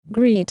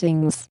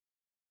Greetings.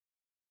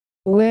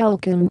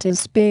 Welcome to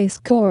Space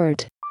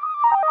Court.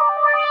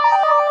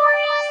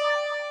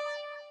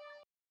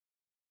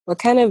 What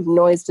kind of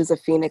noise does a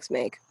phoenix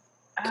make?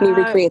 Can you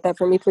recreate that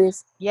for me,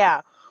 please?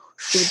 Yeah.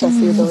 To the best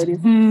of your abilities.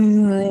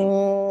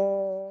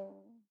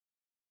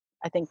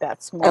 I think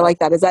that's more. I like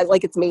that. Is that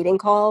like its mating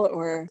call,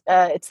 or?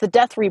 It's the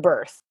death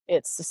rebirth.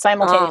 It's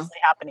simultaneously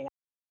happening.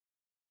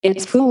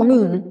 It's full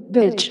moon,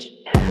 bitch.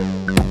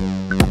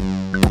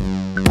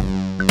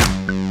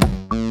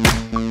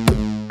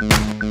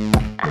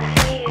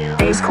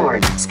 Space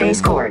Court,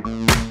 Space Court.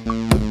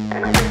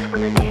 And I just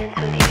wanna dance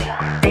with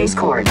you. Space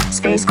Court,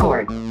 Space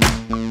Court.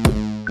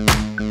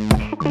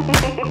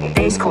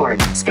 Space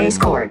Court, Space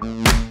Court.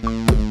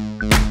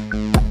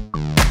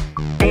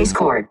 Space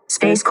Court,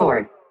 Space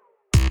Court.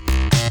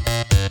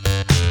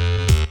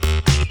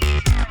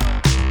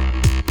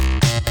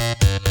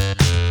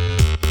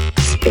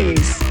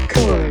 Space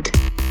Court.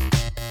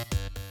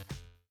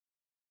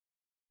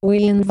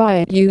 We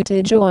invite you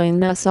to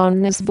join us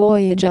on this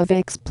voyage of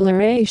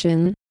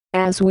exploration,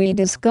 as we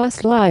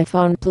discuss life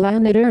on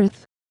planet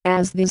Earth,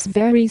 as this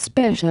very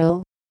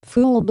special,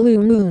 full blue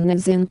moon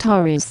is in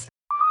Taurus.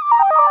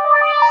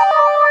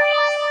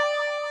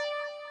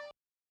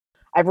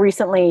 I've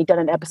recently done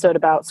an episode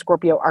about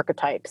Scorpio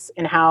archetypes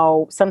and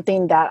how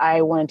something that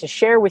I wanted to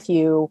share with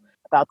you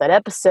about that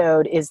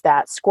episode is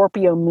that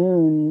Scorpio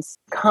moons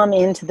come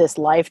into this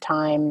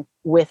lifetime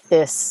with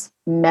this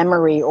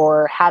memory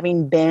or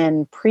having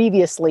been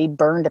previously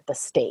burned at the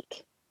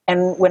stake.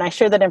 And when I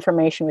shared that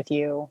information with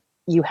you,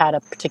 you had a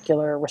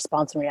particular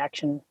response and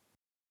reaction.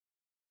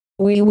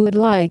 We would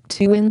like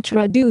to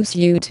introduce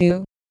you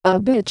to a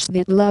bitch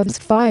that loves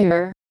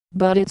fire,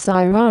 but it's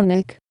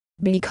ironic,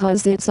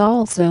 because it's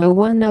also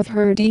one of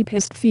her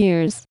deepest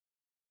fears.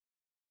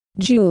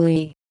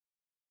 Julie.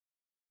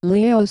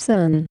 Leo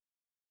Sun.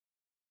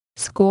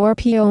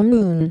 Scorpio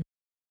Moon.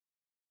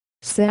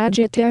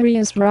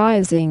 Sagittarius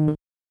Rising.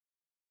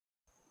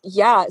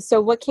 Yeah, so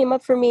what came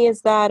up for me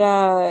is that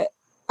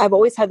I've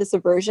always had this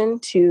aversion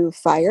to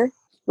fire.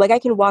 Like, I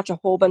can watch a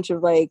whole bunch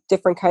of like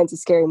different kinds of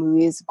scary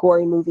movies,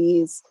 gory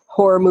movies,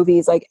 horror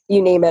movies, like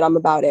you name it, I'm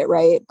about it,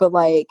 right? But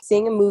like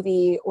seeing a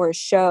movie or a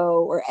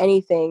show or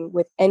anything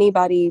with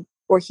anybody,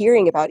 or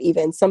hearing about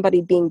even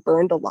somebody being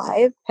burned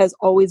alive, has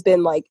always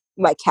been like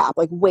my cap,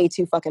 like way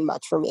too fucking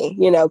much for me.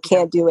 You know,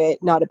 can't do it,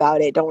 not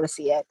about it, don't want to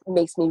see it.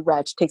 Makes me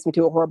wretched, takes me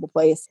to a horrible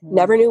place.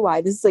 Never knew why.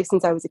 This is like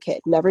since I was a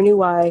kid. Never knew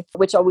why,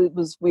 which always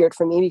was weird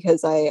for me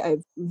because I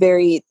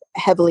very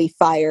heavily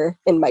fire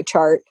in my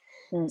chart.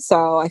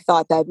 So I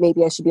thought that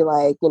maybe I should be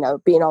like, you know,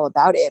 being all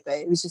about it, but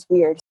it was just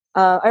weird.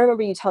 I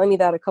remember you telling me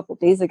that a couple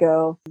days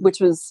ago, which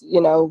was, you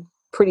know,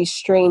 pretty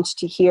strange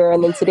to hear.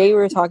 And then today we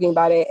were talking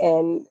about it,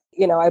 and,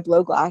 you know, I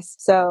blow glass.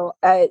 So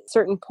at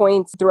certain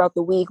points throughout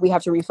the week, we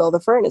have to refill the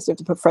furnace. We have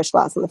to put fresh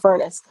glass in the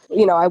furnace.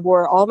 You know, I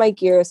wore all my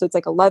gear. So it's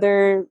like a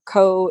leather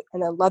coat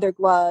and then leather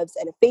gloves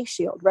and a face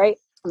shield, right?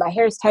 My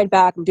hair's tied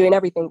back. I'm doing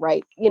everything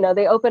right. You know,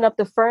 they open up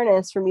the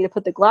furnace for me to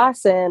put the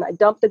glass in. I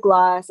dump the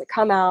glass, I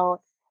come out,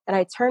 and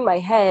I turn my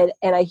head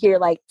and I hear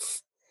like,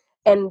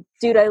 and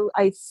dude,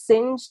 I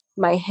singed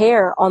my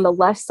hair on the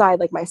left side,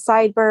 like my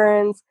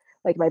sideburns,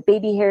 like my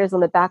baby hairs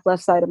on the back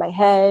left side of my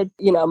head,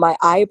 you know, my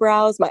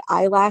eyebrows, my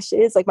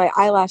eyelashes, like my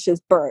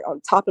eyelashes burnt on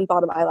top and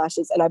bottom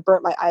eyelashes, and I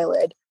burnt my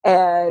eyelid.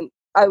 And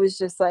I was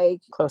just like,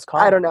 close call.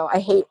 I don't know.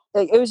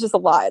 It was just a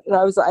lot. And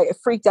I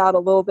freaked out a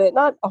little bit,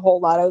 not a whole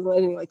lot. I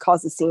didn't like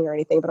cause a scene or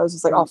anything, but I was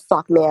just like, oh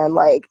fuck, man.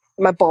 Like,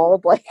 am I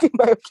bald? Like, am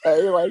I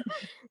okay? Like,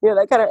 you know,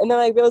 that kind of, and then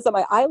I realized that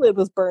my eyelid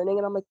was burning,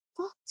 and I'm like,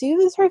 fuck, dude,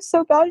 this hurts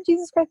so bad.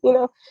 Jesus Christ, you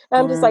know?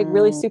 And I'm just like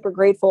really super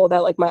grateful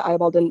that like my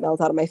eyeball didn't melt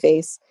out of my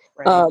face.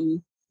 Right.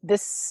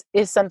 This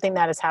is something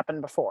that has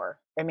happened before.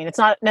 I mean, it's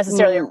not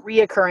necessarily a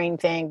reoccurring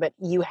thing, but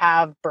you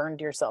have burned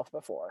yourself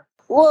before.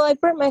 Well, I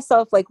burnt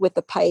myself like with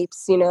the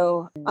pipes, you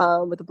know,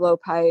 with the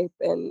blowpipe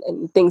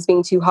and things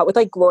being too hot, with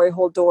like glory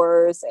hole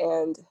doors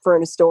and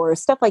furnace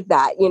doors, stuff like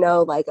that, you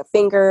know, like a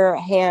finger,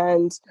 a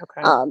hand,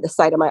 the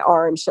side of my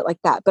arm, shit like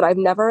that. But I've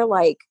never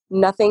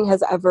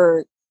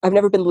I've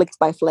never been licked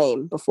by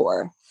flame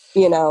before,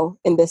 you know,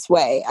 in this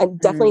way. I'm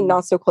definitely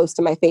not so close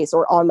to my face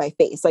or on my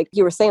face. Like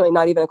you were saying, like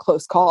not even a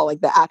close call, like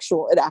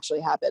it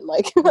actually happened.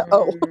 Like,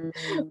 oh,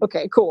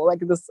 okay, cool. Like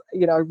this,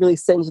 you know, I really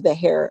singed the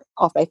hair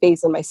off my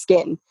face and my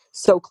skin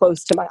so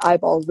close to my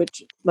eyeballs,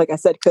 which, like I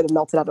said, could have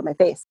melted out of my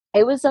face.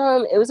 It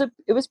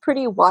was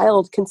pretty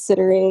wild,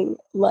 considering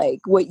like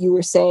what you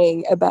were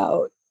saying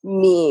about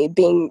me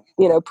being,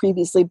 you know,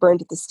 previously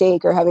burned at the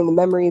stake, or having the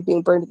memory of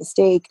being burned at the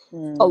stake,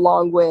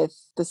 along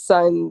with the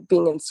sun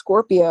being in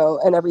Scorpio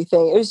and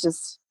everything. It was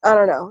just, I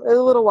don't know, it was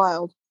a little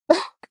wild.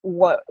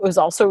 What was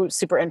also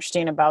super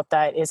interesting about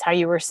that is how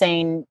you were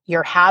saying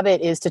your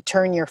habit is to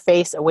turn your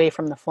face away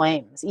from the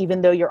flames,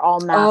 even though you're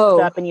all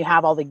masked up and you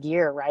have all the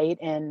gear, right?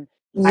 And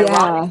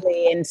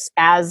ironically, and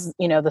as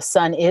you know, the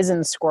sun is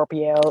in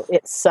Scorpio,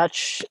 it's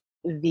such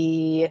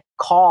the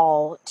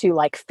call to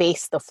like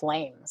face the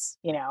flames,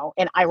 you know,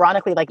 and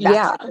ironically, like that's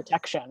your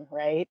protection,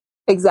 right?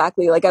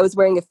 Exactly. Like I was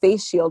wearing a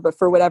face shield, but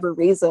for whatever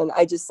reason,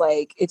 I just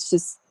like, it's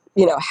just,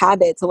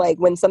 habit to, like,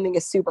 when something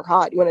is super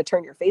hot, you want to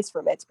turn your face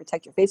from it to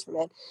protect your face from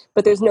it,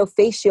 but there's no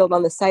face shield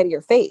on the side of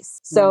your face.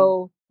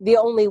 So the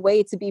only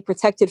way to be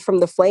protected from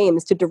the flame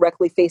is to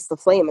directly face the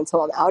flame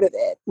until I'm out of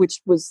it,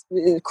 which was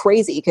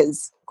crazy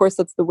because, of course,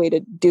 that's the way to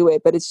do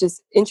it. But it's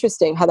just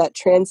interesting how that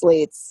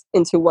translates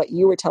into what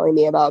you were telling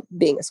me about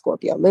being a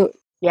Scorpio moon.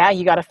 Yeah,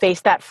 you got to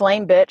face that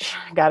flame, bitch.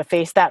 Got to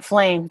face that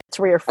flame. That's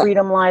where your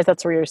freedom lies.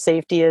 That's where your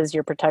safety is,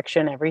 your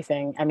protection,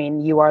 everything. I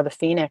mean, you are the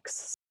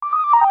phoenix.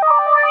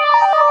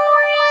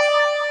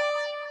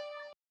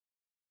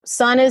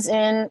 Sun is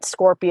in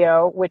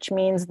Scorpio, which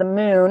means the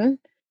moon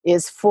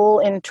is full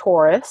in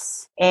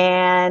Taurus.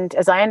 And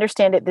as I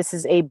understand it, this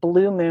is a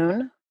blue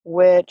moon,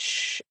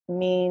 which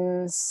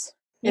means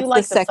it's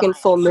the second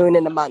full moon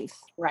in a month.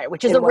 Right,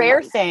 which is a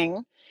rare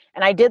thing.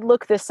 And I did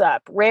look this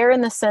up. Rare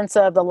in the sense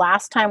of the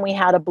last time we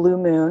had a blue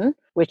moon,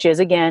 which is,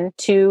 again,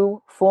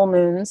 2 full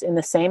moons in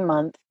the same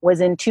month,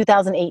 was in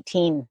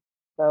 2018,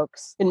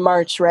 folks. In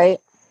March, right?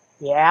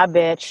 Yeah,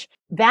 bitch.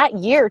 That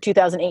year,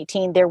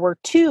 2018, there were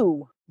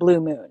 2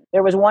 blue moon.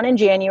 There was one in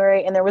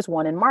January and there was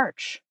one in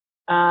March.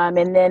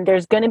 And then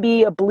there's going to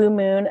be a blue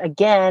moon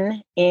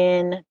again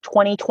in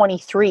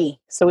 2023.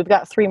 So we've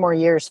got 3 more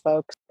years,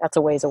 folks. That's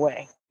a ways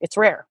away. It's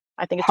rare.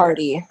 I think it's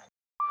Party. Rare.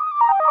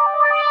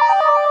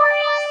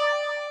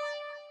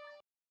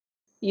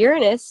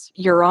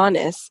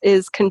 Uranus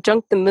is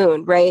conjunct the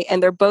moon, right?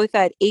 And they're both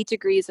at 8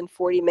 degrees and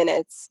 40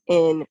 minutes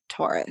in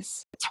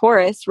Taurus.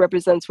 Taurus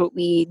represents what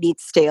we need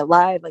to stay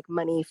alive, like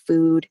money,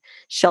 food,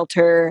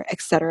 shelter,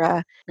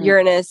 etc.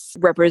 Uranus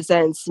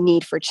represents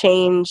need for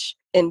change.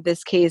 In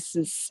this case,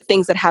 is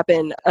things that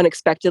happen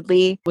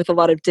unexpectedly with a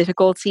lot of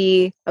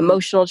difficulty,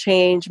 emotional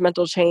change,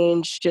 mental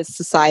change, just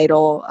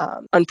societal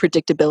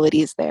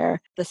unpredictabilities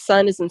there. The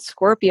sun is in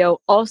Scorpio,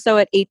 also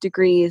at 8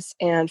 degrees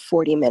and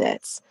 40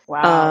 minutes.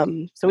 Wow.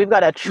 So we've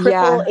got a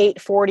triple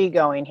 840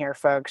 going here,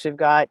 folks. We've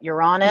got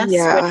Uranus,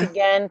 which,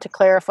 again, to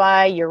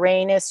clarify,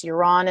 Uranus,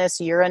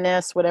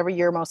 whatever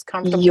you're most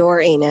comfortable.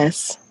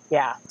 Uranus.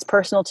 Yeah, it's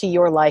personal to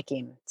your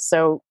liking.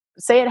 So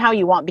say it how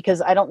you want,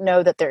 because I don't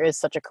know that there is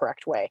such a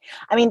correct way.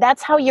 I mean,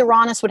 that's how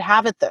Uranus would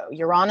have it, though.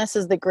 Uranus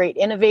is the great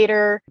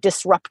innovator,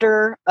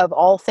 disruptor of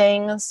all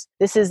things.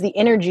 This is the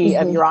energy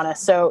of Uranus.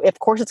 So, of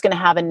course, it's going to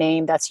have a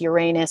name that's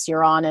Uranus.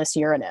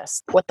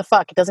 What the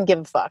fuck? It doesn't give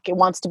a fuck. It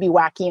wants to be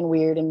wacky and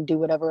weird and do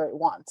whatever it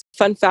wants.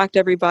 Fun fact,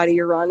 everybody,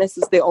 Uranus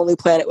is the only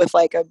planet with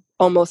like a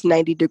almost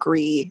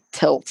 90-degree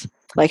tilt.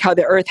 Like how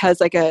the Earth has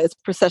like its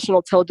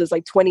precessional tilt is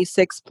like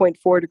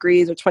 26.4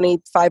 degrees or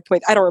 25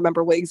 point. I don't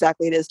remember what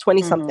exactly it is.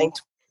 20 something,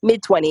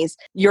 mid 20s.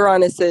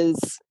 Uranus is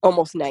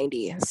almost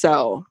 90.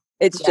 So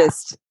it's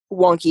just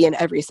wonky in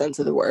every sense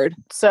of the word.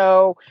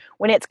 So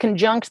when it's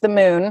conjunct the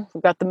moon,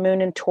 we've got the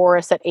moon in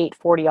Taurus at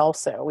 840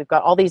 also. We've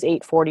got all these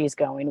 840s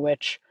going,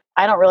 which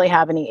I don't really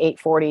have any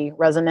 840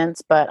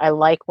 resonance, but I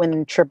like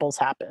when triples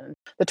happen.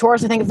 The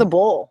Taurus, I think of the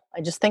bull.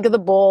 I just think of the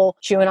bull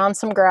chewing on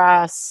some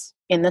grass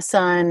in the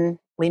sun.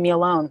 Leave me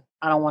alone.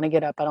 I don't want to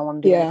get up. I don't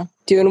want to do it.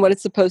 Doing what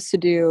it's supposed to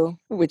do,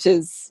 which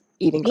is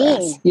eating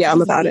grass. Yeah, I'm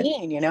about it.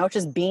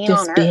 Just being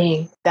on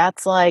Earth.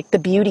 That's like the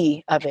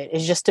beauty of it,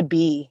 is just to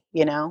be,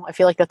 I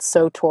feel like that's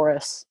so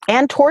Taurus.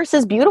 And Taurus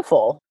is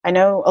beautiful. I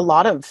know a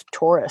lot of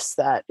Taurus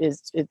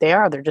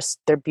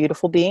they're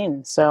beautiful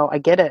beings. So I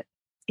get it.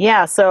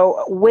 Yeah,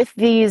 so with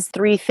these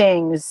 3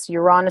 things,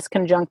 Uranus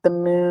conjunct the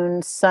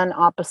moon, sun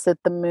opposite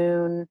the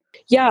moon.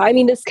 Yeah, I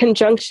mean, this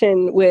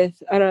conjunction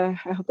with, I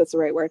hope that's the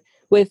right word,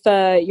 with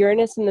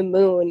Uranus and the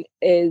moon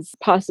is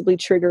possibly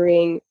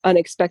triggering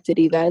unexpected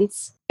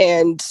events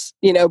and,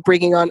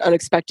 bringing on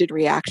unexpected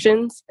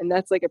reactions. And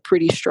that's like a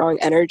pretty strong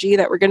energy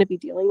that we're going to be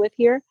dealing with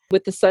here.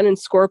 With the sun in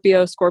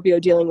Scorpio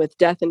dealing with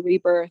death and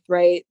rebirth,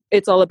 right?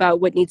 It's all about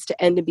what needs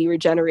to end and be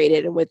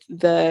regenerated. And with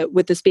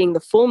this being the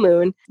full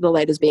moon, the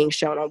light is being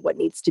shown on what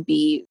needs to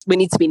be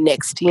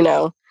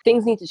nixed,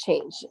 Things need to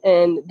change.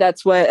 And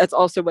that's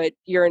also what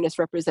Uranus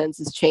represents,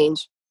 is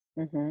change.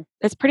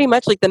 That's pretty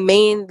much like the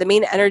main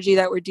energy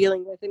that we're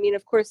dealing with. I mean,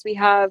 of course, we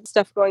have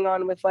stuff going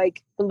on with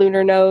like the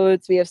lunar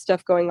nodes. We have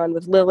stuff going on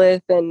with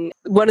Lilith, and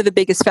one of the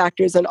biggest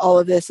factors in all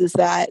of this is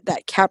that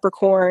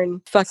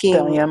Capricorn fucking.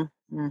 Stellium.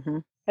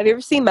 Have you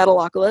ever seen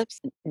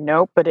Metalocalypse?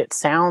 Nope, but it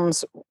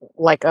sounds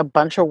like a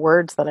bunch of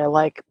words that I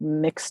like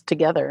mixed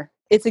together.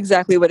 It's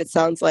exactly what it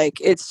sounds like.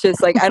 It's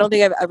just like, I don't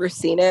think I've ever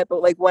seen it,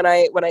 but like when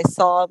I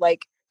saw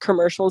like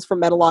commercials for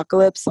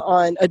Metalocalypse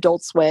on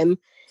Adult Swim,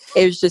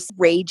 it was just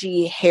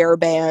ragey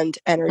hairband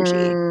energy.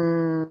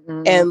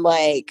 And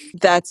like,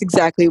 that's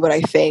exactly what I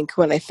think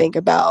when I think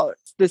about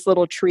this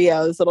little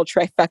trio, this little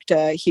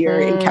trifecta here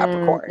in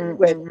Capricorn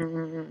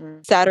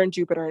with Saturn,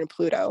 Jupiter, and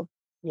Pluto.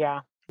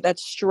 Yeah. That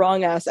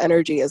strong ass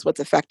energy is what's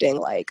affecting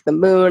like the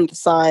moon, the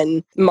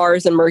sun,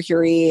 Mars and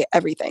Mercury,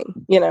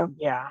 everything,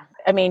 Yeah.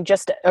 I mean,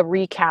 just a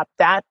recap,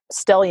 that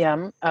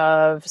stellium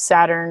of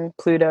Saturn,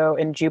 Pluto,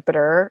 and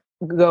Jupiter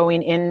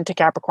going into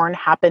Capricorn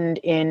happened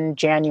in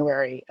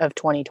January of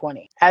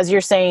 2020. As you're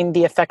saying,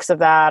 the effects of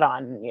that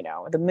on,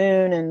 the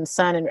moon and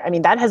sun, and I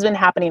mean, that has been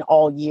happening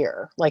all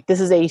year. Like, this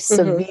is a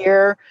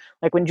severe,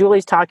 like when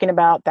Julie's talking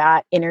about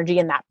that energy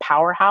and that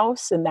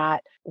powerhouse and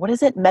that, what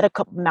is it?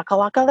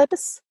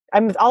 Metalocalypse?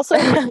 I'm also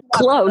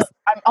Close.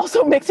 I'm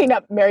also mixing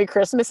up Merry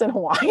Christmas in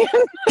Hawaiian.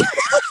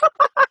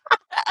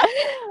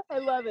 I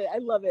love it. I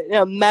love it.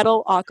 Yeah,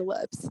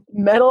 Metalocalypse.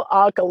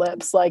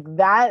 Metalocalypse, like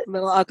that.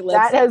 Metalocalypse.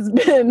 That has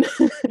been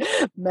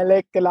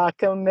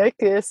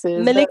Melikalakamakis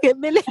is that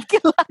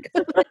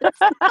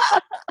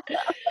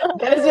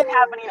has been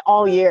happening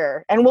all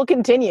year, and will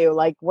continue.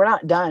 Like, we're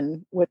not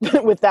done with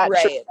that.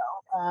 Right.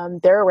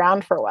 They're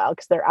around for a while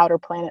because they're outer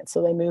planets,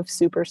 so they move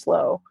super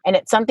slow. And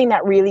it's something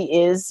that really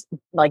is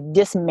like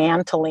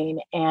dismantling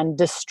and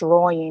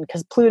destroying,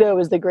 because Pluto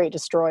is the great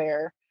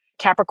destroyer.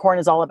 Capricorn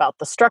is all about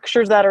the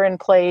structures that are in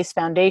place,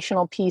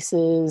 foundational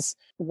pieces,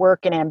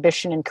 work and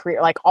ambition and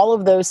career. Like, all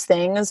of those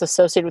things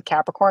associated with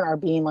Capricorn are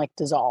being like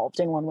dissolved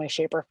in one way,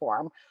 shape, or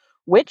form,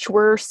 which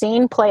we're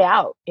seeing play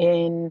out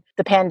in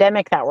the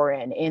pandemic that we're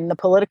in the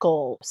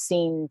political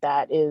scene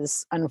that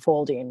is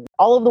unfolding.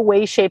 All of the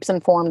ways, shapes,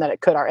 and form that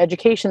it could, our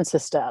education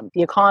system,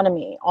 the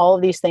economy, all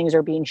of these things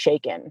are being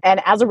shaken.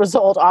 And as a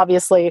result,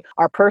 obviously,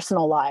 our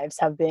personal lives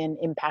have been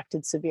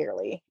impacted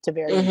severely to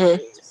varying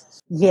degrees.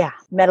 Yeah,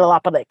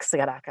 Metalocalypse,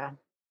 Garaka.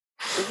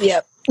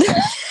 Yep.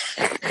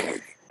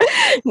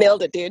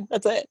 Nailed it, dude.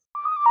 That's it.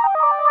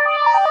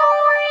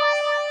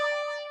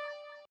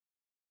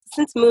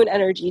 Since moon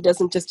energy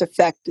doesn't just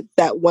affect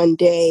that one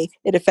day,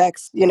 it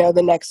affects,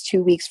 the next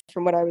 2 weeks.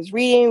 From what I was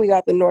reading, we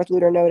got the North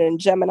Lunar Node in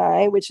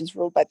Gemini, which is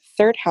ruled by the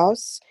third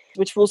house,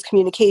 which rules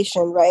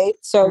communication, right?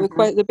 So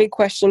the big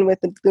question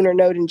with the lunar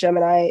node in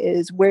Gemini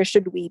is, where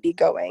should we be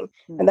going?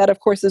 And that, of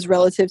course, is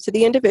relative to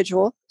the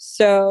individual.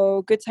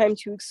 So good time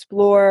to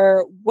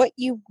explore what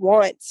you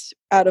want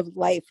out of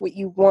life, what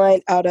you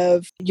want out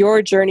of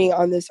your journey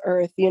on this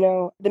earth.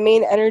 The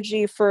main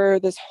energy for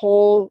this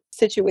whole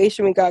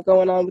situation we got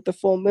going on with the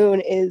full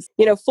moon is,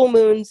 full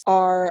moons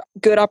are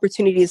good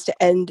opportunities to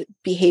end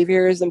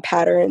behaviors and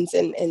patterns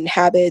and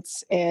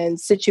habits and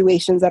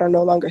situations that are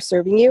no longer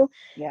serving you,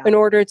 in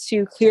order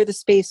to clear the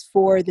space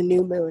for the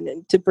new moon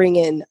and to bring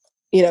in,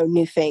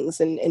 new things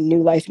and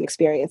new life and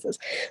experiences.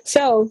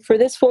 So for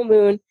this full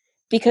moon,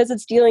 because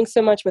it's dealing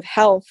so much with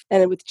health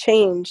and with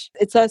change,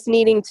 it's us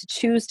needing to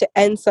choose to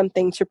end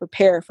something to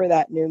prepare for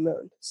that new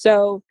moon.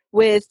 So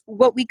with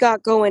what we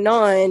got going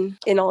on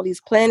in all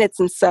these planets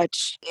and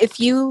such, if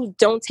you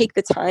don't take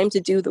the time to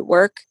do the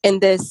work in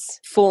this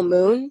full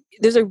moon,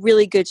 there's a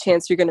really good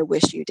chance you're going to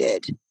wish you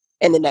did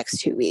in the next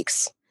 2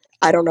 weeks.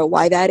 I don't know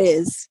why that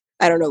is.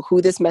 I don't know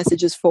who this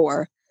message is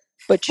for,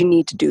 but you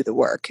need to do the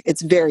work.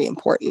 It's very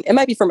important. It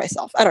might be for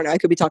myself. I don't know. I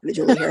could be talking to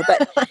Julie here,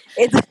 but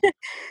it's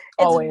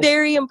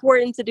very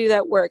important to do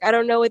that work. I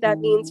don't know what that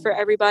means for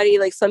everybody.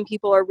 Like, some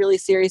people are really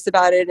serious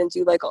about it and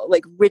do like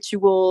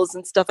rituals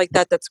and stuff like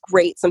that. That's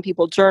great. Some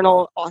people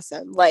journal.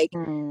 Awesome. Like,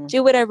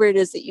 do whatever it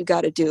is that you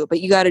got to do,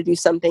 but you got to do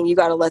something. You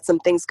got to let some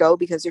things go,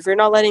 because if you're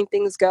not letting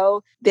things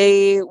go,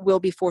 they will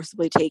be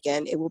forcibly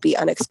taken. It will be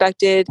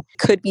unexpected.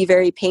 Could be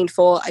very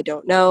painful. I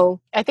don't know.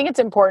 I think it's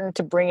important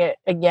to bring it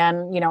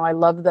again. I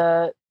love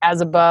the as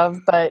above,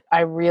 but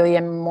I really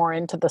am more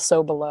into the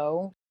so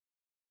below.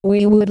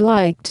 We would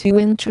like to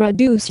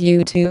introduce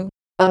you to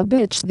a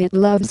bitch that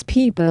loves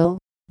people,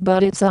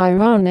 but it's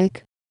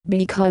ironic,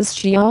 because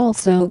she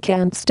also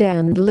can't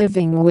stand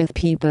living with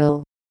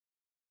people.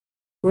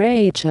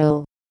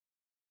 Rachel.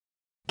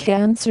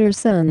 Cancer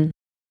Sun.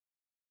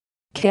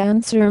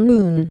 Cancer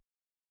Moon.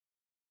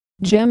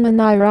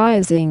 Gemini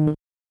Rising.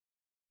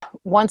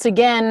 Once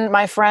again,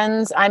 my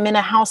friends, I'm in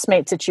a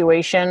housemate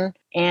situation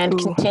and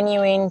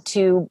continuing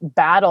to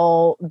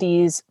battle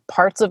these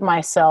parts of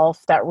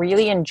myself that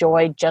really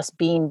enjoy just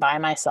being by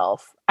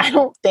myself. I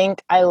don't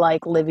think I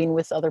like living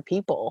with other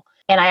people.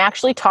 And I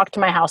actually talked to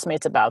my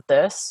housemates about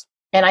this.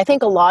 And I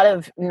think a lot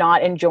of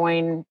not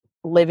enjoying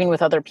living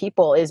with other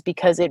people is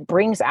because it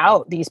brings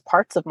out these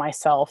parts of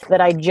myself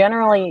that I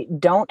generally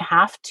don't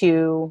have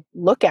to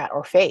look at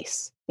or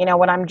face.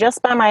 When I'm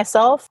just by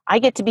myself, I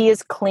get to be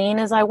as clean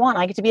as I want.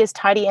 I get to be as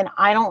tidy, and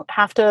I don't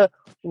have to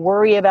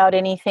worry about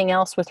anything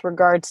else with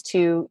regards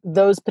to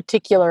those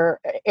particular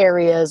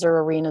areas or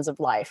arenas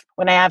of life.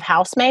 When I have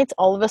housemates,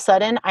 all of a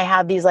sudden I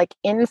have these like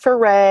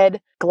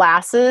infrared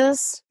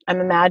glasses. I'm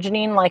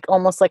imagining like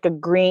almost like a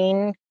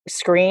green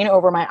screen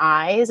over my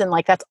eyes, and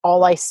like that's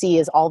all I see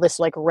is all this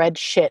like red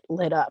shit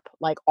lit up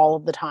like all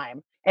of the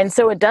time. And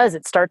so it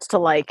starts to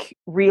like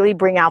really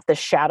bring out the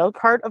shadow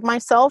part of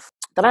myself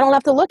that I don't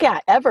have to look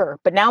at ever.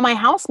 But now my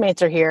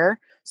housemates are here.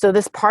 So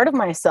this part of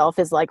myself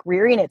is like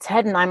rearing its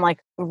head, and I'm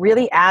like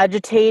really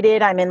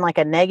agitated. I'm in like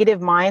a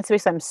negative mind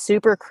space. I'm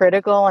super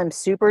critical. I'm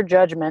super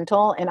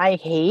judgmental, and I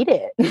hate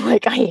it.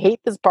 Like, I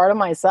hate this part of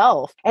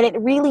myself. And it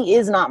really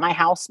is not my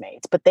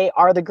housemates, but they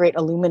are the great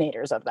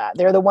illuminators of that.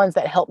 They're the ones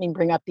that help me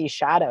bring up these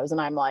shadows.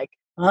 And I'm like,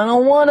 I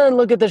don't want to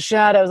look at the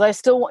shadows. I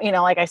still,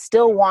 I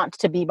still want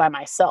to be by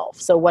myself.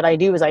 So what I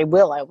do is I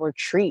will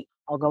retreat.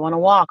 I'll go on a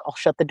walk. I'll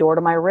shut the door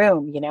to my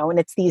room, you know, and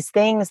it's these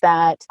things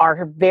that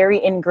are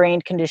very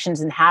ingrained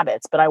conditions and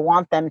habits, but I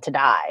want them to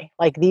die.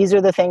 Like these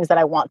are the things that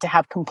I want to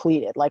have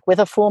completed. Like with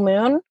a full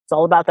moon, it's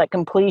all about that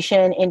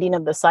completion, ending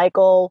of the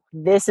cycle.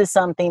 This is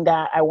something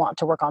that I want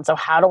to work on. So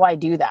how do I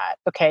do that?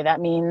 Okay, that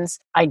means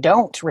I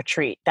don't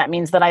retreat. That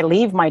means that I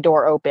leave my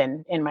door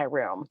open in my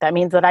room. That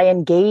means that I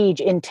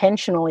engage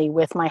intentionally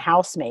with my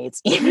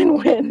housemates, even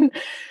when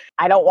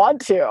I don't want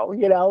to,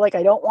 you know, like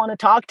I don't want to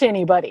talk to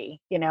anybody,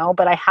 you know,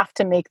 but I have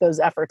to make those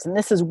efforts. And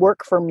this is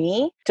work for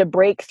me to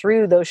break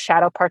through those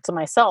shadow parts of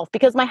myself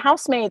because my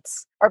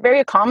housemates are very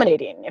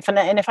accommodating.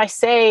 If I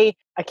say,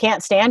 I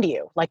can't stand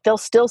you, like they'll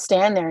still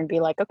stand there and be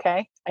like,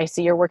 okay, I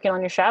see you're working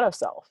on your shadow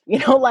self. You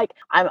know, like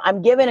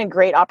I'm given a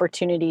great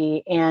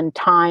opportunity and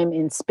time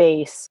and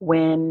space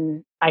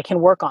when I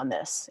can work on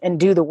this and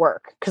do the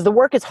work because the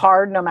work is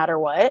hard no matter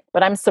what,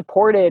 but I'm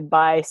supported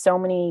by so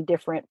many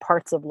different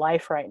parts of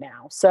life right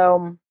now.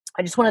 So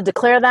I just want to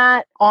declare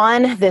that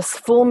on this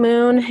full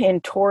moon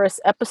in Taurus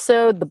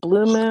episode, the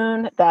blue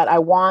moon, that I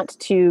want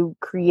to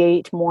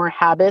create more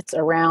habits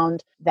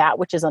around that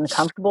which is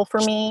uncomfortable for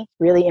me,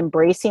 really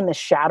embracing the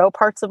shadow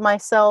parts of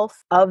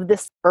myself, of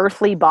this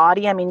earthly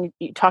body. I mean,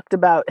 you talked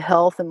about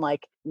health and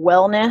like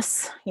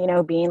wellness, you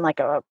know, being like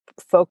a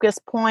focus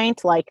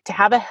point. Like to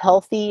have a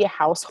healthy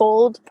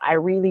household, I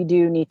really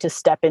do need to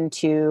step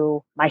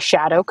into my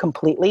shadow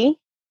completely.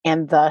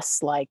 And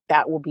thus, like,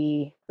 that's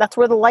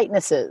where the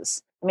lightness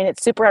is. I mean,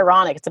 it's super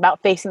ironic. It's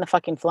about facing the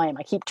fucking flame.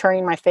 I keep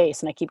turning my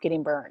face and I keep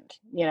getting burned,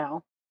 you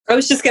know? I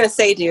was just going to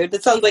say, dude,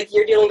 that sounds like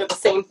you're dealing with the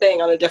same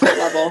thing on a different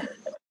level.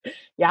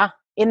 Yeah.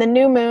 In the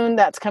new moon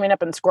that's coming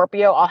up in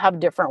Scorpio, I'll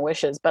have different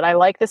wishes, but I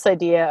like this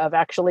idea of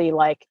actually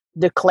like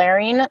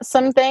declaring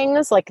some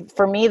things. Like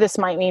for me, this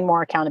might mean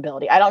more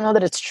accountability. I don't know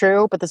that it's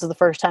true, but this is the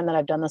first time that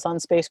I've done this on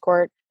Space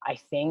Court, I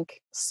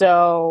think.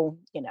 So,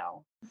 you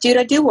know. Dude,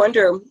 I do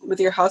wonder with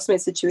your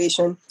housemate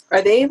situation,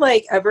 are they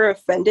like ever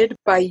offended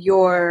by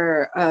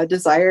your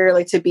desire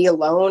like to be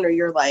alone or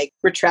your like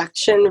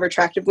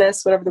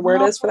retractiveness, whatever the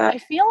word is for that? I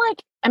feel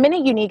like I'm in a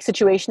unique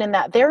situation in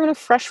that they're in a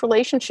fresh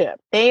relationship.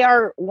 They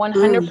are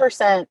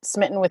 100%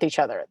 smitten with each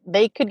other.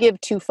 They could give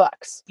two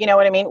fucks. You know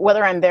what I mean?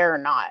 Whether I'm there or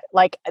not.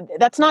 Like,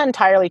 that's not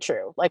entirely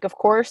true. Like, of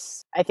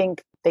course, I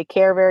think they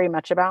care very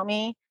much about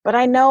me, but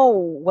I know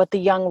what the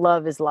young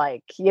love is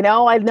like. You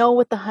know, I know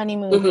what the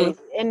honeymoon is.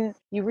 And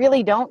you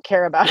really don't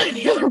care about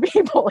any other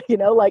people, you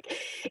know, like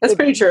that's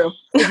pretty true.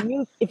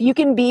 if you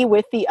can be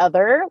with the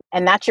other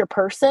and that's your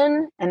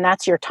person and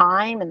that's your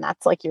time and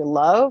that's like your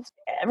love,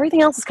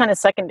 everything else is kind of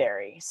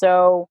secondary.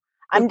 So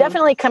I'm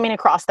definitely coming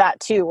across that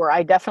too, where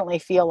I definitely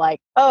feel like,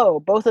 oh,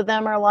 both of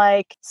them are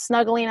like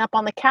snuggling up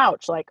on the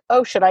couch. Like,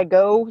 oh, should I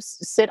go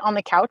sit on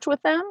the couch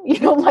with them? You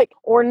know, like,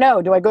 or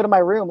no, do I go to my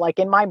room? Like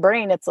in my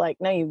brain, it's like,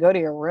 no, you go to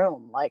your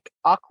room. Like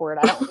awkward.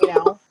 I don't, you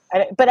know.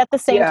 But at the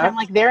same time,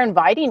 like they're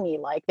inviting me,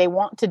 like they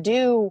want to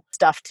do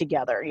stuff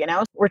together, you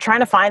know? We're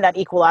trying to find that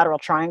equilateral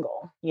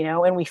triangle, you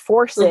know, and we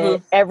force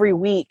it every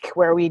week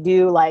where we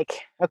do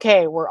like,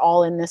 okay, we're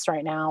all in this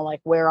right now. Like,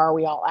 where are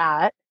we all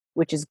at?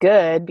 Which is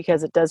good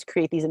because it does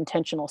create these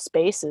intentional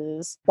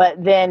spaces.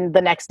 But then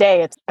the next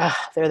day it's,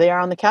 there they are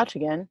on the couch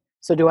again.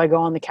 So do I go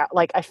on the couch?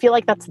 Like, I feel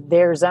like that's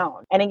their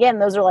zone. And again,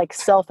 those are like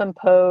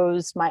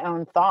self-imposed, my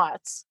own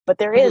thoughts. But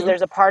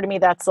there's a part of me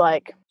that's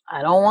like,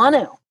 I don't want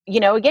to. You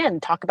know,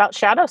 again, talk about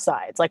shadow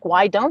sides. Like,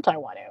 why don't I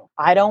want to?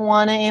 I don't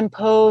want to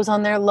impose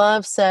on their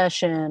love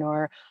session,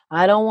 or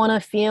I don't want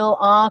to feel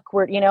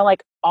awkward, you know,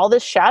 like all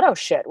this shadow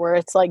shit where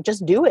it's like,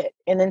 just do it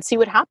and then see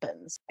what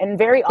happens. And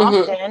very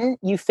often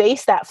you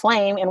face that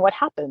flame and what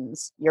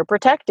happens? You're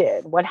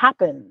protected. What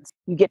happens?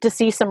 You get to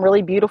see some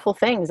really beautiful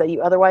things that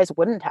you otherwise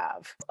wouldn't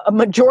have. A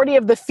majority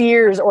of the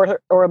fears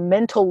or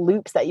mental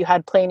loops that you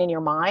had playing in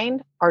your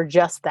mind are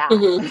just that.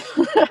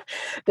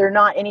 They're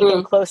not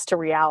anything close to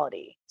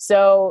reality.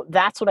 So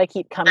that's what I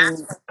keep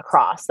coming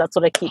across. That's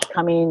what I keep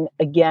coming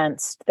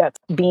against. That's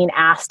being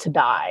asked to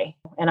die.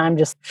 And I'm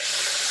just,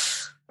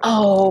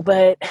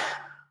 but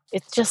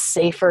it's just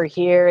safer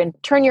here. And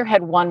turn your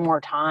head one more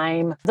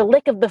time. The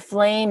lick of the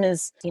flame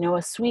is, you know,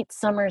 a sweet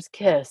summer's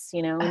kiss,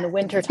 you know, in the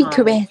wintertime.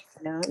 You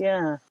know?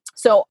 Yeah.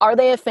 So are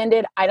they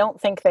offended? I don't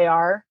think they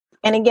are.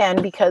 And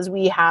again, because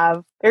we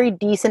have very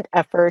decent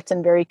efforts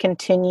and very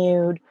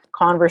continued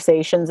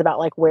conversations about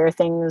like where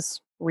things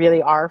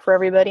really are for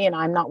everybody, and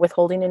I'm not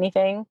withholding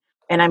anything,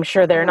 and I'm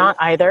sure they're not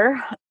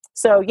either.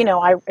 So, you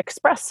know, I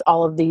express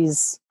all of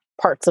these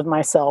parts of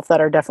myself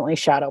that are definitely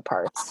shadow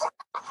parts,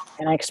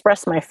 and I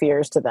express my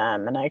fears to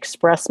them, and I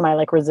express my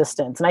like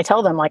resistance, and I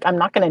tell them like, I'm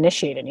not going to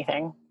initiate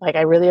anything. Like,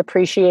 I really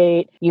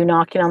appreciate you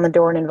knocking on the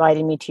door and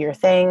inviting me to your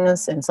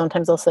things, and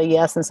sometimes I'll say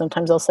yes and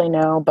sometimes I'll say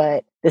no,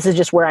 but this is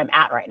just where I'm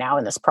at right now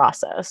in this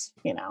process,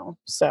 you know.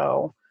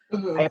 So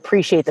I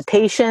appreciate the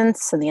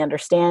patience and the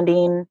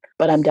understanding,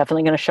 but I'm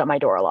definitely going to shut my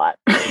door a lot,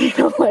 you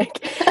know,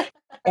 like,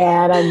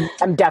 and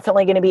I'm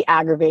definitely going to be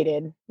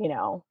aggravated, you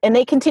know, and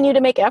they continue to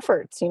make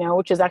efforts, you know,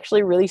 which is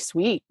actually really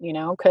sweet, you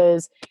know,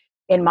 because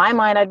in my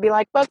mind, I'd be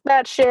like, fuck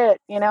that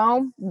shit, you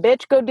know,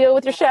 bitch, go deal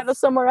with your shadow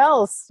somewhere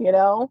else, you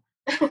know,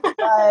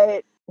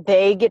 but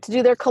they get to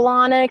do their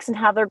colonics and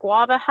have their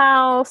guava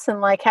house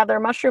and like have their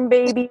mushroom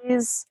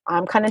babies.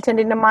 I'm kind of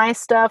tending to my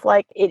stuff.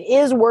 Like it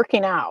is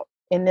working out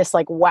in this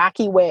like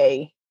wacky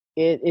way.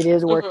 It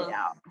is working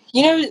out.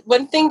 You know,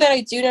 one thing that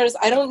I do notice,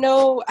 I don't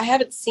know, I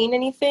haven't seen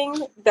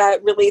anything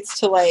that relates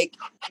to like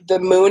the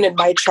moon and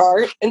my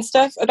chart and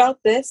stuff about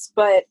this,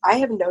 but I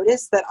have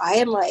noticed that I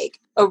am like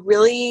a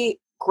really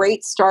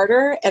great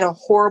starter and a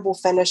horrible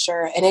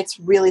finisher, and it's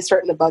really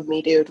starting to bug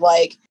me, dude.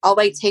 Like I'll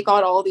like take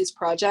on all these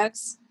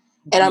projects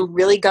and I'm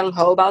really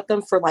gung-ho about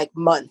them for like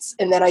months,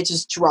 and then I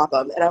just drop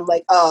them and I'm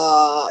like,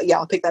 yeah,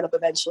 I'll pick that up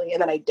eventually,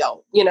 and then I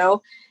don't, you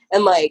know?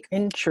 And like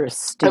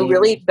Interesting. I'm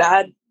really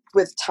bad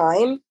with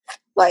time.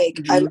 Like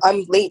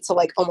I'm late to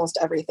like almost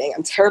everything.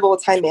 I'm terrible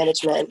with time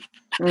management.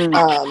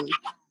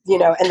 You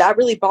know, and that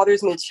really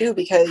bothers me too,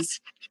 because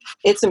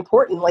it's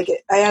important. Like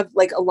I have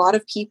like a lot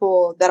of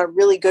people that I'm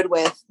really good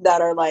with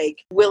that are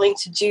like willing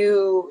to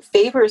do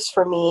favors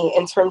for me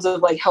in terms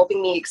of like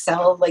helping me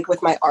excel like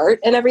with my art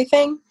and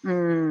everything.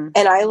 And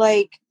I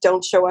like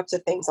don't show up to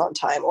things on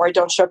time, or I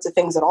don't show up to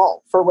things at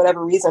all for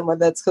whatever reason,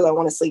 whether that's because I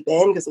want to sleep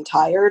in because I'm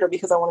tired or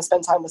because I want to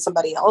spend time with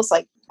somebody else.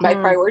 Like my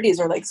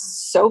priorities are like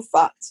so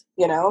fucked,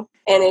 you know?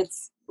 And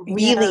it's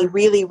really,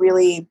 really,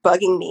 really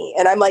bugging me.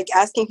 And I'm like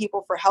asking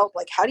people for help.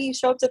 Like, how do you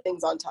show up to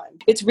things on time?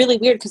 It's really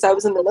weird because I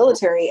was in the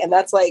military, and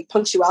that's like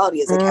punctuality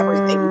is like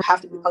everything. You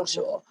have to be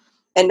punctual.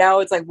 And now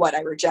it's like, what?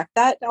 I reject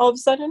that all of a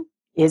sudden?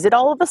 Is it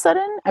all of a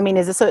sudden? I mean,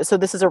 is this so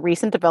this is a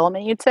recent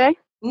development, you'd say?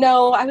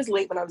 No, I was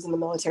late when I was in the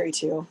military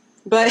too.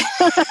 But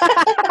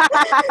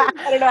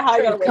I don't know how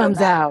Truth comes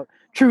out.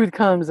 Truth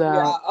comes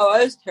out. Yeah. Oh,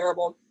 it was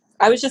terrible.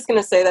 I was just going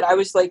to say that I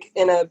was like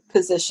in a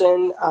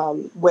position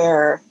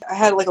where I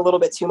had like a little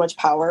bit too much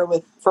power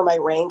for my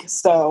rank.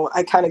 So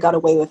I kind of got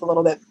away with a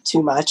little bit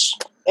too much.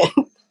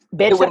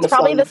 Bitch, that's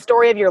probably the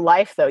story of your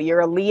life though. You're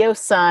a Leo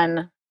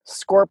sun,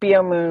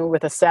 Scorpio moon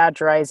with a Sag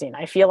rising.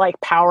 I feel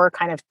like power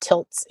kind of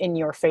tilts in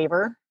your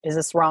favor. Is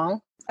this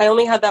wrong? I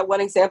only had that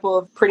one example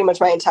of pretty much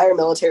my entire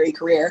military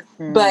career,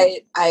 but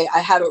I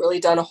haven't really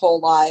done a whole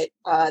lot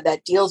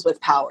that deals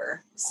with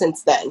power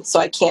since then.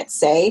 So I can't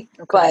say,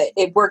 but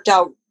it worked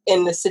out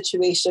in the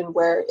situation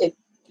where it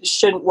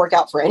shouldn't work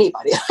out for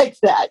anybody like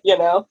that, you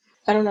know?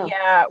 I don't know.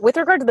 Yeah, with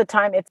regard to the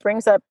time, it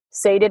brings up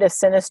Sated a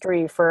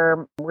synastry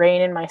for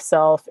Rain and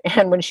myself.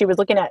 And when she was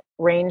looking at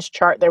Rain's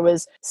chart, there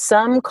was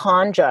some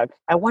conjunct.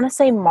 I want to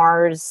say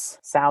Mars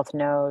South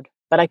Node,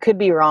 but I could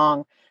be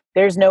wrong.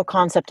 There's no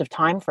concept of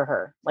time for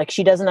her. Like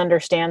she doesn't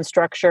understand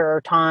structure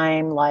or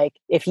time. Like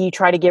if you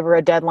try to give her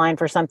a deadline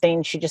for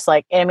something, she just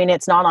like, I mean,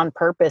 it's not on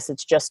purpose.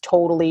 It's just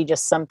totally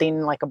just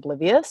something like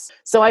oblivious.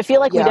 So I feel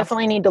like we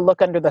definitely need to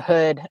look under the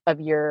hood of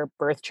your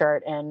birth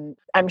chart. And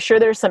I'm sure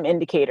there's some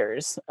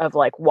indicators of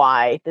like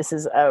why this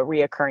is a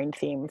reoccurring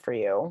theme for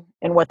you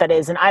and what that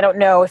is. And I don't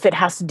know if it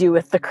has to do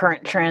with the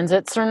current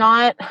transits or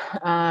not.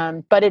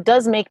 But it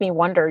does make me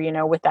wonder, you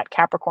know, with that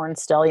Capricorn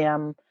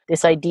stellium,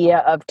 this idea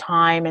of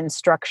time and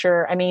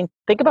structure. I mean,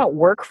 think about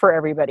work for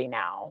everybody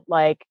now.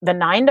 Like the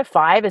 9 to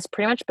 5 has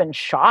pretty much been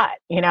shot,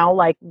 you know,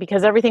 like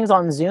because everything's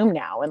on Zoom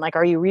now. And like,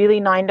 are you really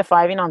 9 to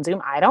 5ing on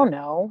Zoom? I don't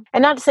know.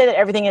 And not to say that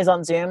everything is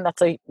on Zoom.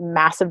 That's a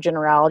massive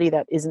generality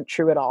that isn't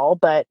true at all.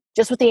 But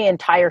just with the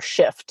entire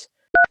shift.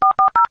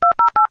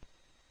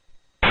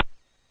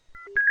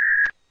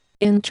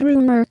 In true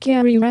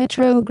Mercury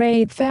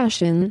retrograde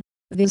fashion,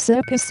 this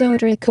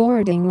episode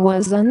recording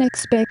was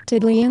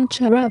unexpectedly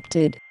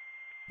interrupted.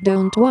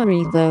 Don't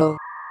worry though.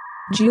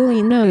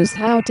 Julie knows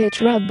how to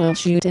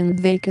troubleshoot, and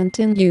they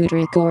continued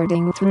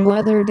recording through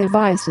other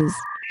devices.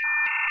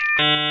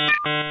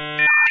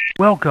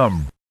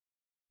 Welcome.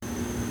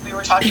 We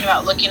were talking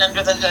about looking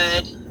under the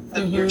hood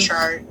of your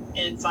chart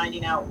and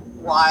finding out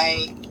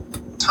why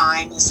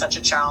time is such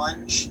a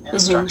challenge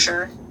and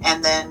structure,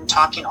 and then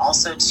talking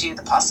also to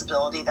the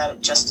possibility that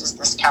it just is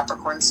this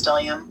Capricorn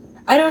stellium.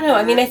 I don't know.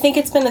 I mean, I think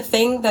it's been a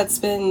thing that's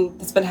been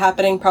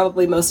happening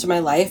probably most of my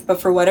life, but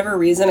for whatever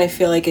reason, I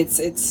feel like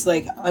it's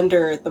like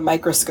under the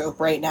microscope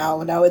right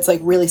now. Now it's like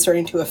really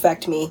starting to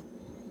affect me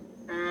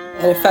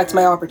and affect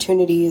my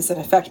opportunities and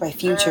affect my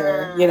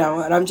future, you know,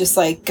 and I'm just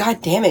like,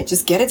 God damn it,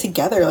 just get it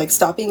together. Like,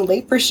 stop being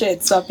late for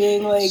shit. Stop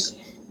being like...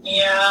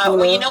 Yeah,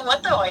 well, you know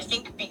what, though? I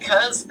think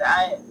because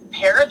that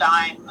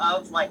paradigm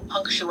of, like,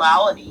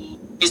 punctuality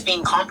is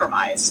being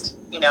compromised,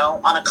 you know,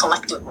 on a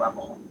collective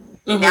level.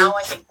 Now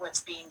I think what's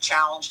being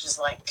challenged is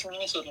like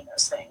communicating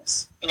those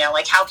things. You know,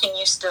 like how can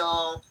you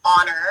still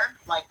honor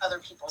like other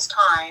people's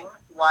time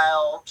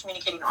while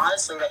communicating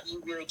honestly that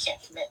you really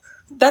can't commit?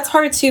 That's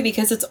hard too,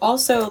 because it's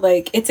also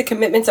like it's a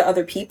commitment to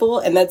other people,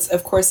 and that's,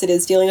 of course, it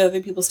is dealing with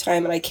other people's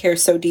time, and I care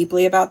so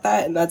deeply about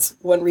that, and that's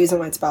one reason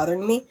why it's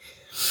bothering me.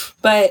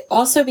 But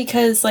also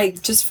because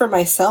like just for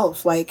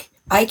myself, like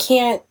I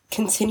can't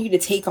continue to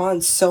take on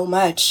so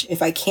much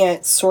if I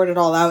can't sort it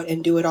all out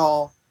and do it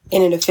all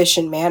in an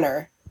efficient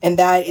manner. And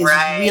that is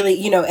really,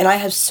 you know, and I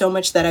have so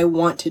much that I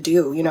want to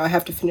do. You know, I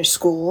have to finish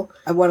school.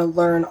 I want to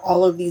learn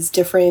all of these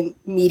different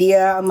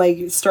media. I'm like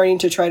starting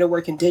to try to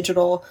work in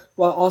digital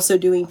while also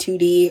doing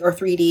 2D or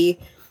 3D.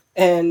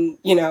 and,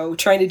 you know,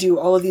 trying to do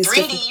all of these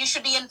 3D, you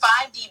should be in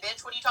 5D,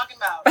 bitch. What are you talking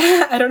about?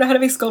 I don't know how to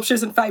make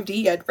sculptures in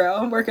 5D yet, bro.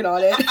 I'm working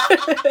on it.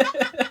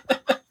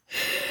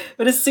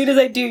 But as soon as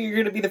I do, you're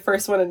going to be the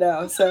first one to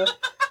know, so...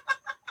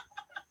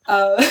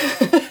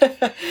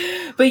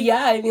 But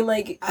yeah, I mean,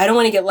 like, I don't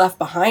want to get left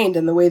behind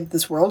in the way that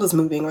this world is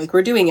moving. Like,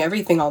 we're doing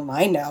everything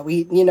online now.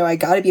 I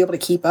got to be able to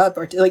keep up.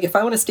 Or, like, if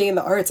I want to stay in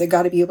the arts, I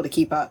got to be able to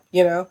keep up,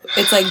 you know?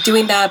 It's like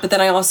doing that, but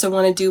then I also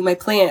want to do my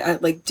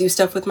do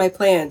stuff with my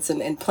plants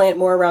and plant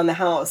more around the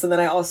house. And then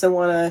I also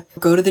want to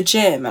go to the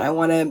gym, and I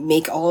want to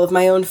make all of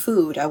my own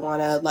food. I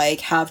want to,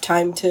 like, have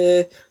time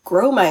to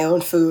grow my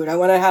own food. I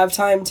want to have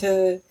time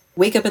to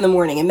wake up in the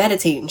morning and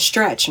meditate and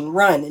stretch and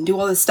run and do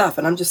all this stuff.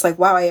 And I'm just like,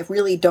 wow, I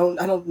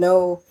don't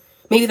know.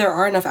 Maybe there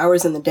are enough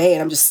hours in the day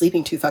and I'm just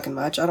sleeping too fucking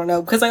much. I don't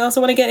know. Because I also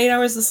want to get 8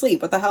 hours of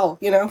sleep. What the hell,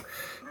 you know?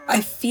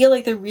 I feel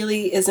like there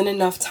really isn't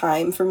enough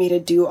time for me to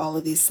do all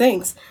of these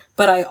things.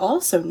 But I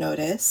also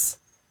notice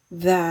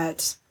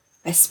that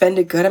I spend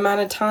a good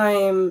amount of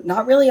time,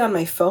 not really on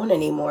my phone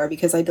anymore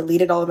because I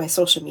deleted all of my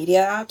social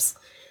media apps.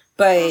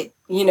 But,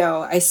 you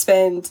know, I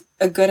spend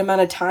a good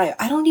amount of time.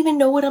 I don't even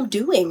know what I'm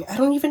doing. I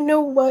don't even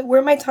know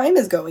where my time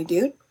is going,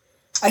 dude.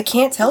 I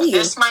can't tell you.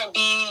 This might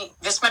be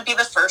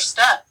the first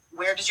step.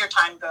 Where does your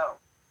time go?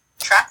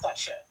 Track that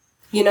shit.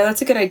 You know,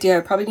 that's a good idea.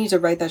 I probably need to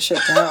write that shit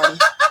down.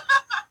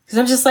 Because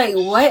I'm just like,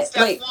 what?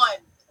 Step 1,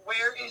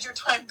 where is your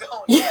time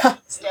going? Yeah.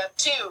 Step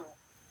 2,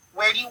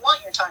 where do you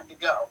want your time to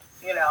go?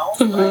 You know?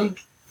 Mm-hmm. And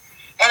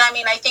I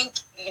mean, I think,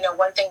 you know,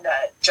 one thing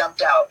that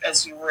jumped out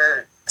as you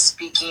were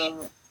speaking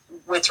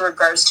with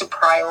regards to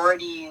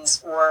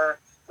priorities or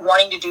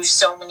wanting to do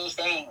so many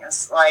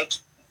things, like,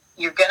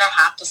 you're going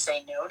to have to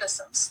say no to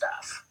some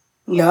stuff.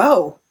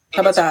 No.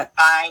 How about that?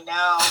 I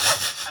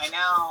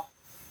know.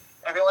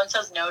 Everyone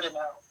says no to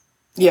no.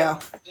 Yeah.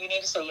 You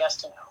need to say yes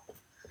to no.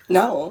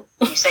 No.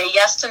 You say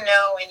yes to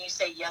no, and you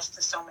say yes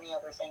to so many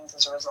other things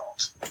as a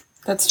result.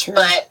 That's true.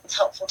 But it's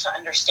helpful to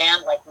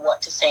understand, like,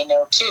 what to say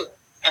no to.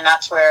 And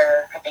that's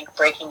where I think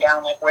breaking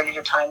down, like, where did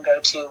your time go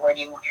to? Where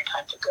do you want your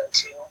time to go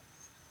to?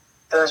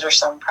 Those are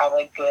some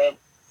probably good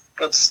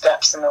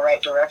steps in the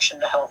right direction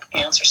to help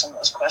answer some of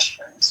those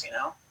questions, you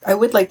know? I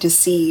would like to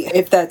see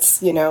if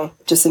that's, you know,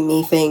 just a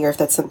me thing or if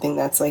that's something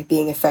that's, like,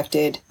 being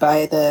affected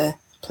by the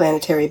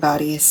planetary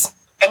bodies.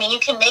 I mean, you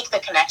can make the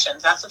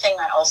connections. That's the thing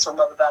I also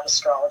love about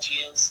astrology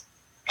is,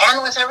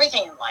 and with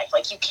everything in life,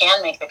 like, you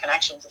can make the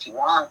connections if you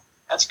want.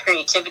 That's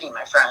creativity,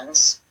 my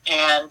friends.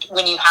 And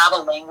when you have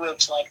a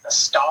language like the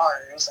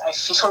stars, I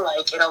feel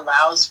like it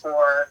allows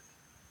for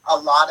a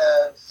lot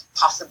of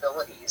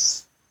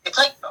possibilities. It's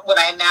like what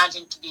I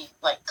imagine to be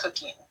like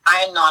cooking.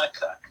 I am not a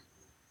cook,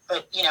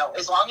 but, you know,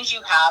 as long as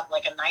you have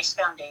like a nice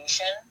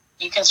foundation,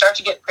 you can start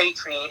to get pretty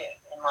creative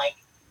and like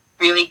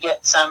really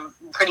get some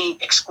pretty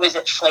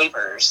exquisite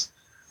flavors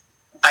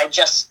by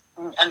just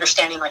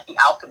understanding like the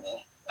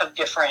alchemy of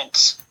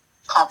different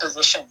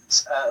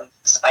compositions of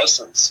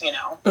spices, you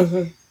know? Mm-hmm.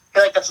 I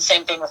feel like that's the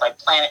same thing with like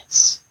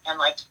planets and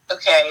like,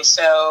 okay,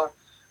 so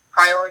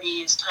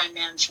priorities, time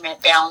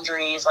management,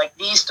 boundaries, like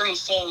these 3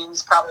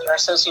 themes probably are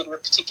associated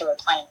with particular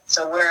planets.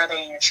 So where are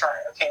they in your chart?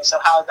 Okay, so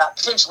how is that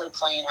potentially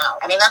playing out?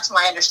 I mean, that's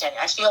my understanding.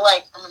 I feel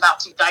like I'm about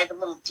to dive a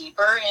little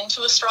deeper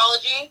into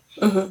astrology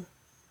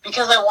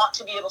because I want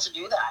to be able to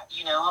do that.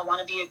 You know, I want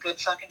to be a good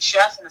fucking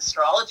chef in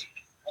astrology.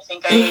 I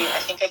think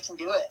I can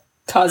do it.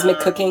 Cosmic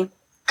cooking.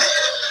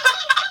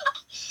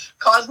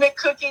 Cosmic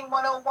Cooking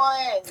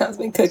 101.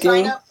 Cosmic Cooking.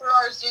 Sign up for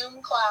our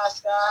Zoom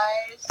class,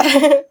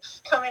 guys.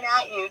 Coming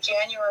at you,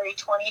 January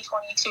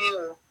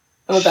 2022.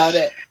 I'm about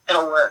it.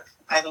 It'll work.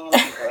 I think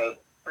it'll be great.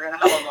 We're going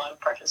to have a lot of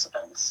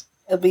participants.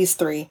 At least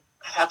 3.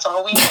 That's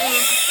all we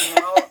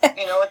need.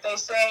 You know what they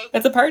say?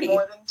 It's a party.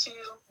 More than 2,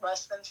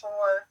 less than 4.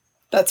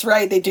 That's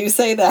right. They do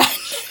say that.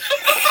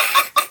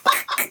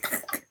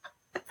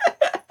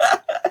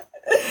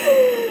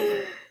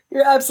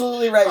 You're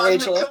absolutely right,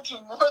 Rachel.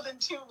 Cooking more than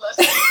 2, less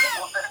than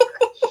 4.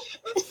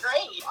 It's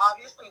great.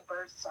 Obviously,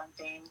 birth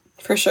something.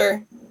 For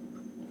sure.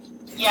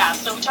 Yeah,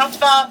 so we talked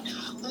about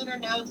lunar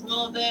nodes a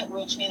little bit,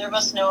 which neither of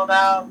us know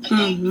about.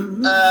 I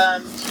think,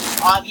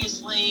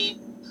 obviously,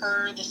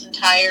 per this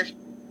entire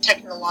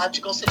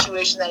technological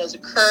situation that has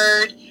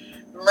occurred,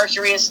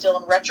 Mercury is still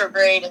in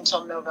retrograde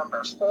until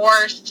November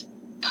 4th.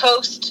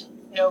 Post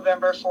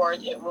November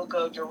 4th, it will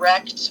go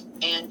direct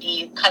and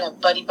be kind of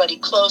buddy-buddy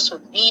close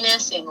with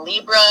Venus in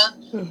Libra,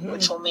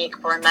 which will make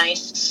for a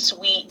nice,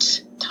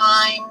 sweet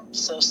time.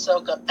 So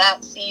soak up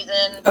that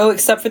season. Oh,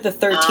 except for the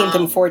 13th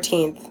and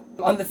 14th.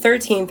 On the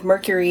 13th,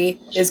 Mercury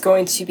is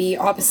going to be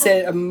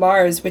opposite of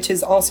Mars, which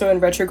is also in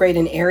retrograde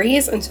in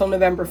Aries until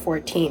November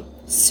 14th.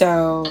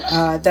 So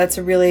that's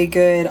a really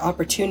good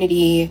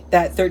opportunity,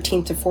 that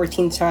 13th to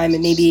 14th time,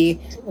 and maybe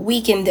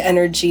weekend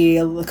energy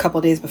a couple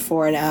days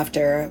before and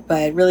after,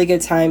 but really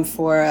good time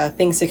for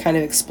things to kind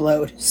of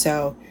explode.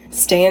 So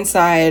stay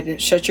inside,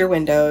 shut your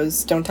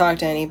windows, don't talk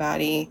to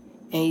anybody,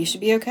 and you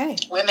should be okay.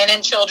 Women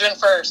and children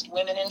first.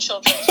 Women and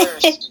children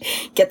first.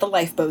 Get the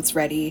lifeboats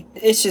ready.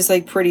 It's just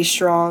like pretty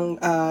strong,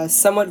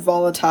 somewhat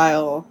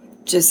volatile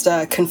just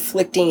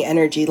conflicting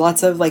energy,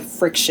 lots of like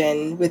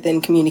friction within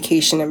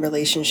communication and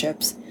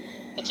relationships.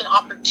 It's an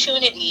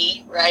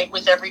opportunity, right?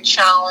 With every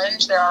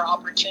challenge, there are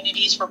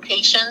opportunities for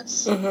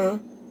patience,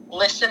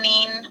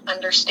 listening,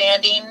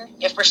 understanding.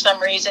 If for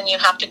some reason you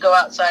have to go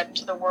outside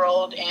into the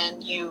world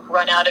and you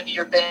run out of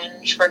your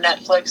binge for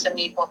Netflix and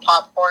need more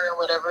popcorn or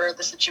whatever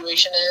the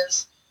situation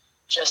is,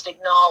 just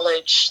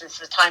acknowledge this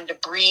is a time to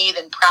breathe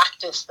and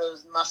practice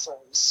those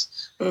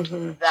muscles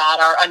that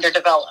are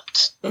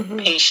underdeveloped.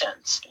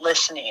 Patience,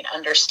 listening,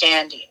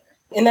 understanding.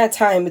 In that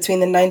time between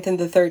the 9th and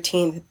the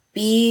 13th,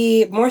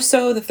 be more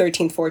so the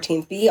 13th,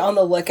 14th, be on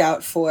the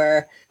lookout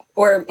for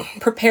or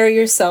prepare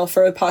yourself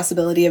for a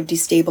possibility of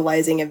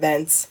destabilizing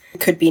events. It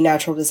could be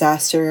natural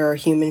disaster or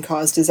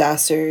human-caused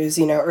disasters,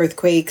 you know,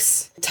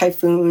 earthquakes,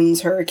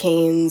 typhoons,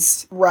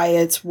 hurricanes,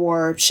 riots,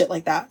 war, shit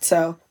like that.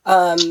 So,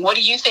 what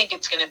do you think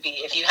it's going to be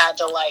if you had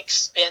to, like,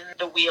 spin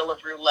the wheel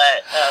of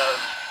roulette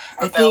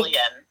of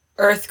rebellion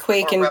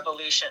earthquake and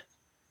revolution?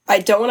 I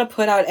don't want to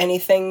put out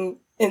anything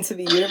into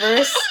the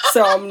universe,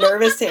 so I'm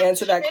nervous to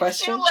answer that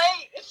question.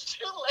 It's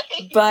too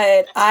late.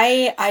 But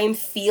I'm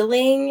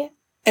feeling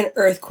an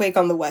earthquake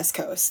on the West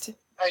Coast.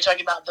 Are you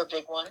talking about the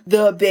big one?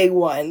 The big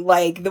one,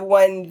 like the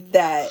one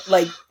that,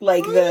 like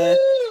the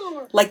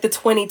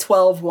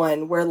 2012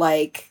 one, where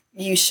like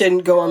you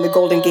shouldn't go on the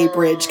Golden Gate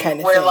Bridge kind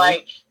of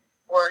thing.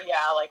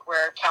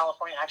 Where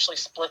California actually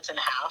splits in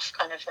half,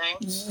 kind of thing.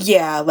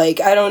 Yeah, like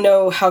I don't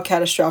know how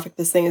catastrophic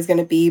this thing is going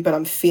to be, but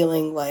I'm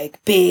feeling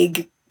like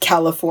big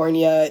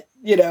California,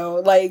 you know,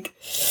 like.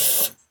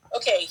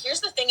 Okay, here's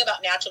the thing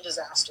about natural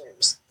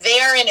disasters. They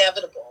are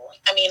inevitable.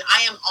 I mean,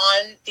 I am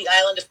on the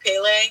island of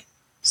Pele,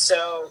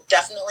 so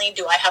definitely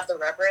do I have the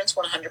reverence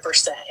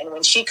 100%. And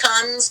when she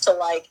comes to,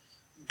 like,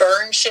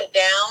 burn shit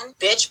down,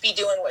 bitch be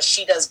doing what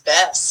she does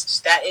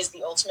best. That is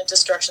the ultimate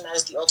destruction. That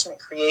is the ultimate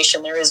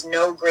creation. There is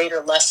no greater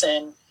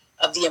lesson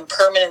of the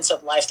impermanence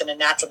of life than a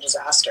natural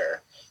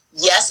disaster.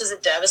 Yes, is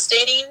it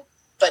devastating?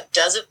 But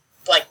does it,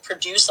 like,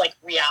 produce, like,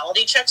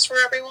 reality checks for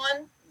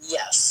everyone?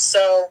 Yes.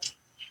 So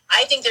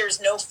I think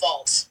there's no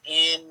fault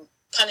in,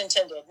 pun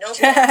intended, no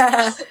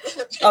fault.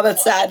 Oh,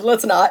 that's sad.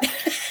 Let's not.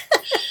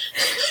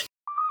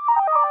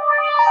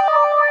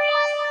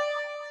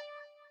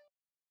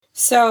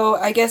 So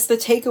I guess the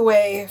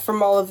takeaway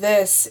from all of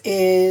this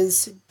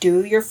is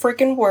do your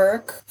freaking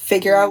work,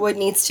 figure out what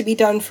needs to be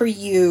done for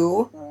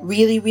you,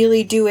 really,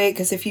 really do it,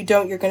 because if you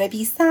don't, you're going to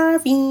be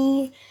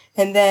sorry.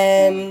 And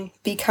then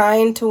be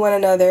kind to one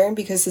another,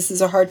 because this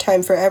is a hard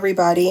time for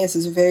everybody. This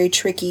is a very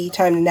tricky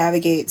time to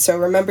navigate. So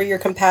remember your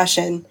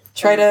compassion.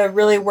 Try to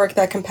really work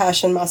that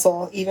compassion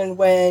muscle, even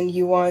when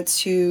you want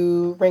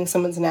to wring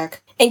someone's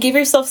neck. And give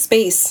yourself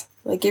space.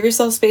 Like, give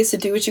yourself space to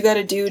do what you got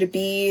to do, to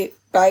be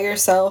by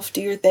yourself, do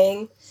your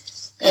thing,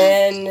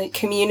 and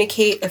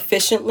communicate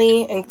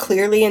efficiently and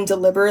clearly and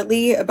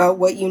deliberately about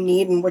what you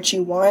need and what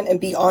you want, and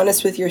be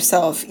honest with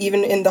yourself,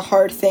 even in the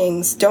hard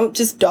things. Don't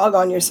just dog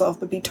on yourself,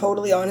 but be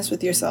totally honest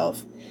with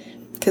yourself,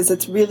 because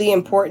it's really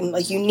important.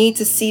 Like, you need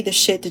to see the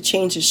shit to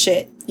change the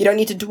shit. You don't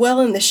need to dwell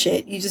in the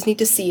shit. You just need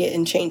to see it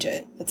and change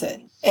it. That's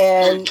it.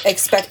 And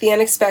expect the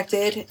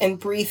unexpected and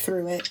breathe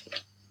through it.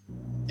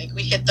 Like,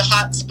 we hit the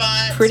hot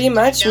spot. Pretty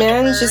much,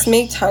 man. Just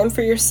make time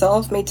for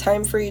yourself. Make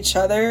time for each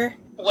other.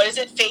 What is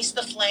it? Face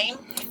the flame?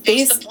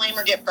 Face the flame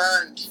or get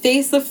burned.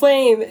 Face the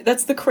flame.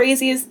 That's the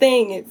craziest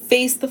thing.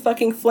 Face the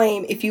fucking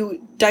flame. If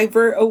you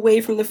divert away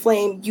from the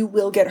flame, you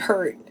will get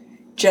hurt.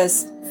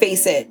 Just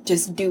face it.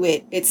 Just do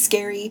it. It's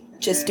scary.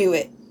 Just do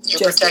it. You're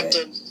just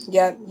protected.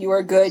 Yeah, you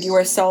are good. You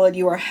are solid.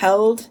 You are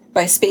held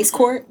by Space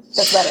Court.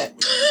 That's about it.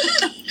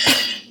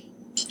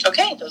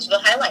 Okay, those are the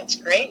highlights.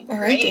 Great. All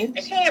right, great. dude.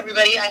 Okay,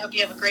 everybody, I hope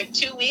you have a great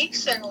 2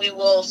 weeks, and we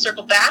will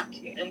circle back.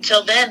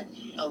 Until then,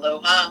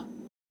 aloha.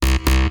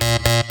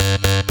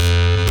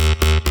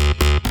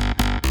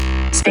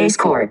 Space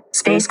Cord,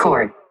 Space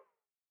Cord.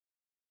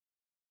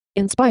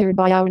 Inspired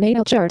by our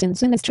natal chart and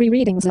synastry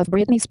readings of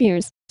Britney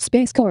Spears,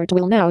 Space Court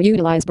will now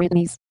utilize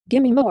Britney's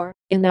Gimme More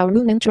in our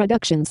moon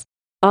introductions.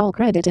 All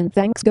credit and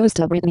thanks goes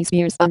to Britney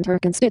Spears and her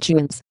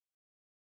constituents.